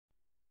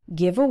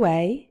Give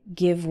away,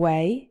 give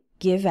way,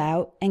 give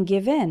out, and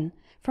give in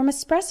from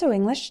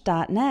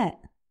EspressoEnglish.net.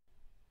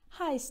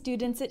 Hi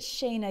students, it's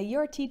Shayna,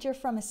 your teacher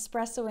from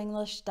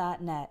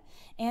EspressoEnglish.net,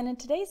 and in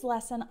today's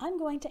lesson I'm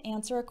going to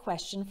answer a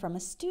question from a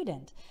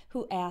student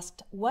who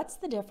asked, what's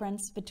the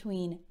difference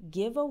between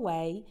give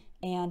away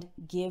and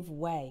give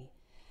way?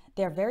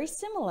 They're very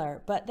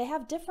similar, but they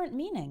have different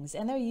meanings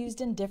and they're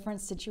used in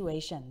different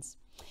situations.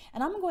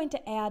 And I'm going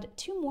to add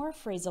two more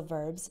phrasal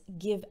verbs,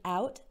 give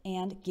out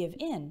and give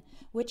in,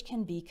 which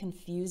can be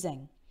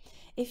confusing.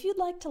 If you'd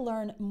like to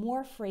learn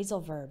more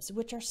phrasal verbs,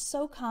 which are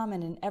so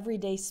common in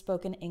everyday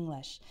spoken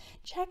English,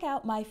 check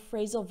out my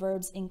Phrasal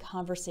Verbs in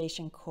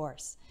Conversation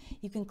course.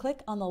 You can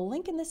click on the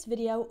link in this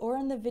video or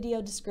in the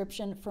video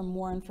description for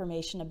more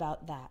information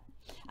about that.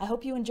 I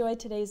hope you enjoyed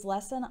today's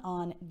lesson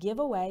on give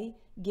away,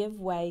 give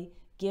way,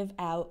 give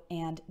out,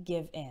 and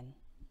give in.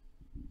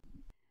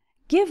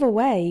 Give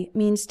away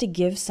means to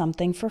give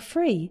something for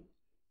free.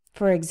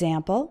 For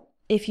example,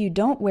 if you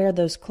don't wear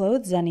those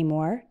clothes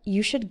anymore,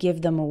 you should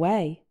give them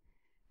away.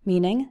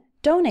 Meaning,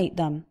 donate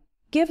them.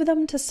 Give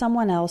them to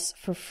someone else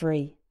for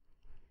free.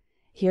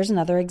 Here's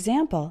another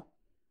example.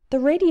 The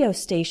radio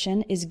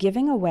station is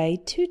giving away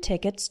 2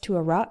 tickets to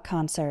a rock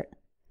concert.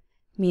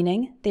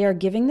 Meaning, they are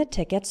giving the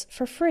tickets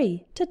for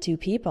free to 2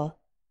 people.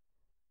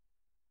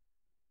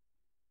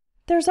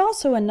 There's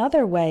also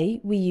another way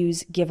we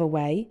use give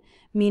away,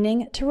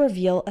 meaning to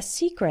reveal a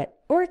secret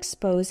or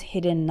expose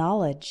hidden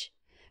knowledge.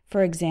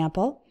 For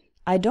example,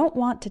 I don't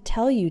want to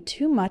tell you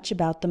too much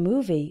about the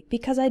movie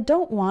because I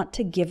don't want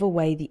to give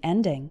away the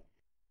ending.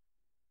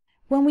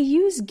 When we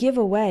use give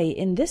away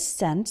in this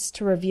sense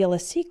to reveal a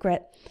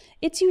secret,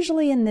 it's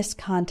usually in this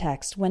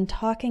context when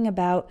talking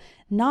about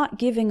not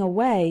giving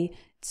away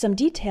some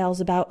details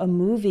about a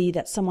movie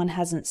that someone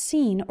hasn't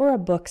seen or a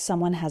book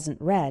someone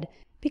hasn't read,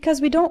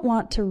 because we don't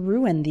want to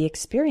ruin the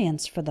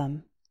experience for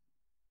them.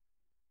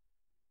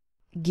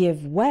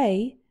 Give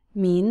way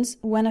means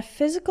when a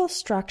physical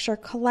structure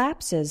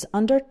collapses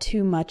under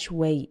too much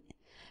weight.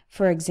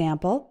 For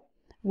example,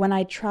 when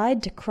I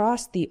tried to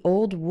cross the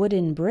old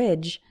wooden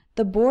bridge,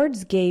 the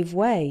boards gave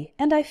way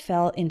and I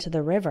fell into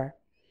the river.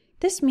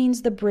 This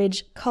means the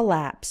bridge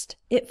collapsed.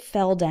 It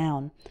fell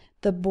down.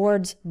 The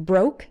boards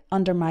broke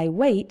under my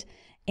weight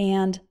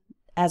and,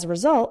 as a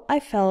result, I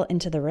fell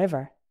into the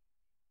river.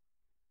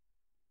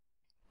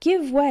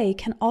 Give way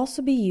can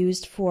also be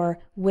used for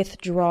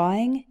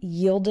withdrawing,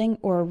 yielding,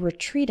 or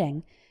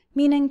retreating,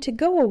 meaning to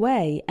go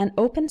away and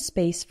open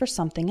space for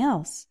something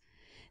else.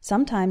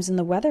 Sometimes in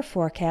the weather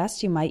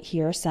forecast you might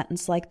hear a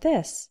sentence like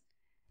this: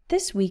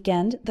 this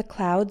weekend the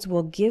clouds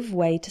will give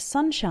way to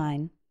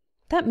sunshine.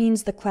 That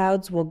means the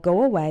clouds will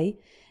go away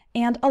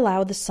and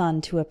allow the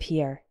sun to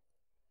appear.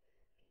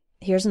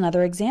 Here's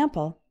another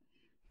example.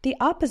 The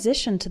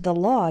opposition to the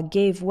law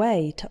gave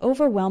way to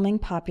overwhelming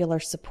popular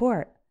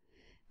support.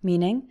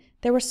 Meaning,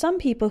 there were some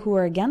people who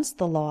were against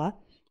the law,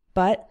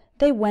 but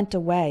they went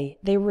away,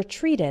 they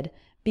retreated,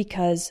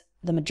 because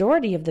the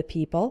majority of the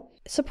people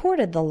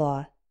supported the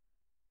law.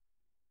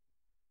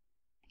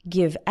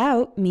 Give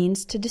out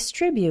means to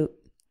distribute.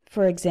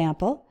 For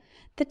example,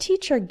 the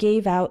teacher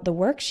gave out the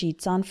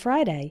worksheets on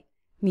Friday,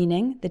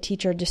 meaning the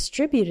teacher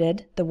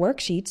distributed the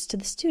worksheets to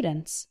the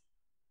students.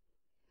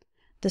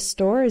 The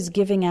store is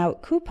giving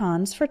out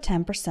coupons for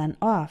 10%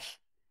 off,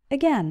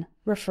 again,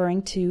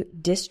 referring to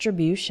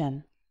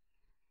distribution.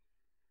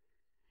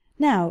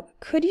 Now,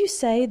 could you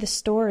say the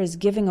store is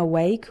giving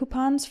away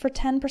coupons for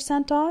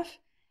 10% off?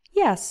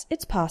 Yes,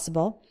 it's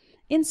possible.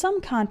 In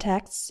some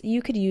contexts,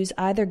 you could use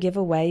either give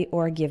away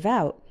or give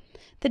out.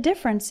 The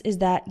difference is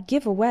that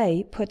give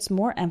away puts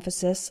more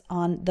emphasis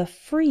on the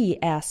free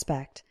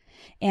aspect,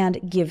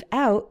 and give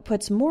out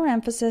puts more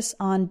emphasis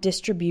on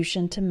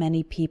distribution to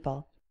many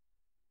people.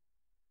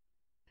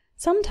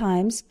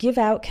 Sometimes give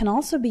out can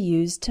also be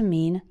used to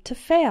mean to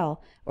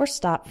fail or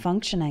stop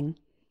functioning.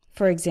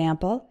 For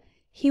example,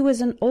 he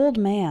was an old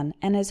man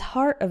and his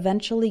heart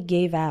eventually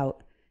gave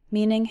out,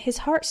 meaning his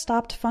heart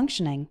stopped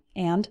functioning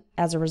and,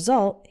 as a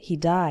result, he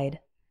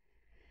died.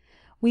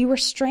 We were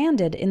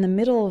stranded in the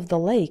middle of the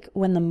lake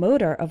when the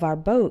motor of our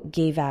boat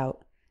gave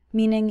out,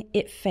 meaning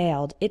it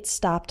failed, it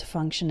stopped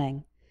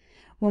functioning.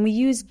 When we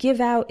use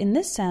give out in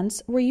this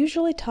sense, we're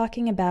usually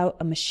talking about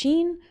a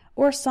machine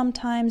or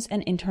sometimes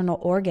an internal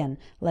organ,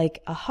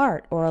 like a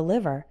heart or a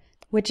liver,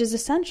 which is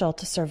essential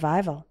to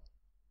survival.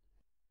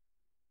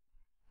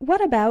 What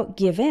about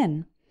give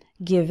in?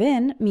 Give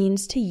in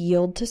means to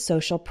yield to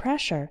social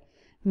pressure,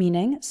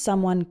 meaning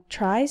someone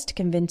tries to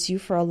convince you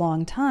for a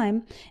long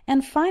time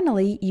and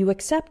finally you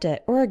accept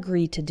it or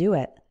agree to do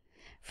it.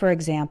 For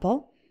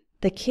example,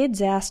 the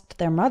kids asked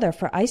their mother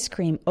for ice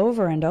cream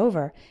over and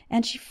over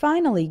and she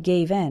finally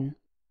gave in.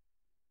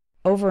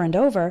 Over and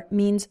over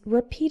means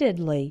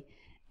repeatedly,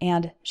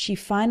 and she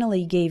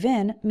finally gave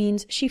in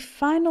means she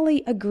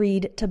finally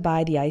agreed to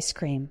buy the ice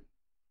cream.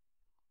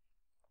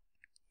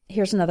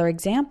 Here's another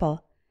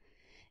example.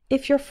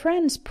 If your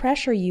friends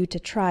pressure you to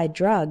try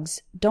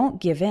drugs,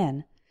 don't give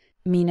in,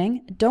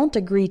 meaning don't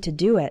agree to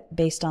do it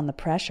based on the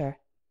pressure.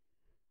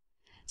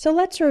 So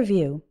let's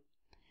review.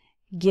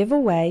 Give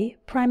away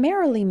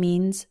primarily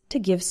means to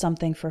give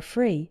something for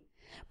free,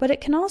 but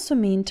it can also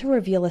mean to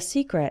reveal a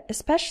secret,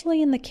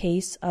 especially in the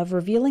case of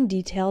revealing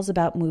details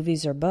about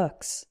movies or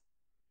books.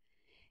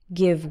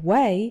 Give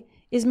way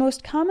is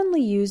most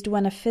commonly used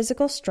when a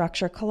physical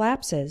structure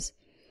collapses,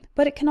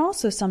 but it can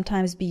also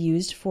sometimes be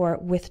used for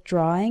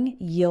withdrawing,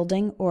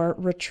 yielding, or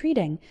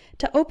retreating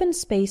to open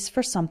space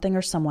for something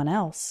or someone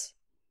else.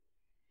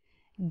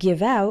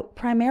 Give out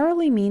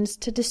primarily means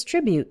to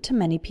distribute to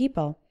many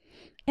people,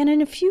 and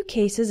in a few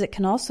cases it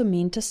can also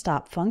mean to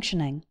stop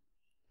functioning.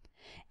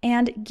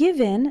 And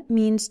give in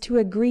means to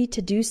agree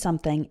to do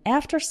something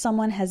after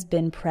someone has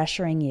been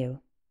pressuring you.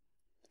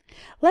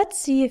 Let's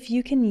see if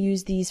you can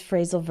use these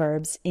phrasal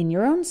verbs in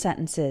your own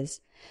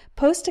sentences.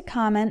 Post a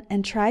comment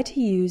and try to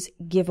use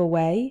give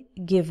away,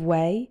 give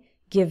way,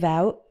 give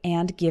out,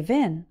 and give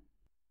in.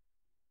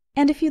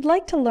 And if you'd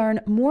like to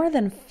learn more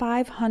than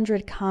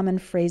 500 common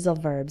phrasal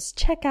verbs,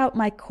 check out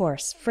my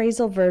course,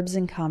 Phrasal Verbs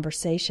in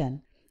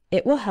Conversation.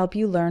 It will help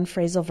you learn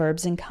phrasal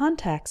verbs in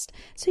context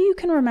so you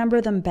can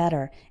remember them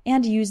better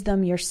and use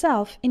them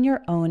yourself in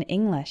your own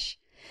English.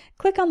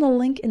 Click on the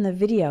link in the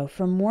video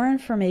for more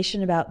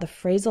information about the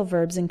Phrasal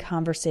Verbs in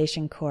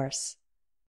Conversation course.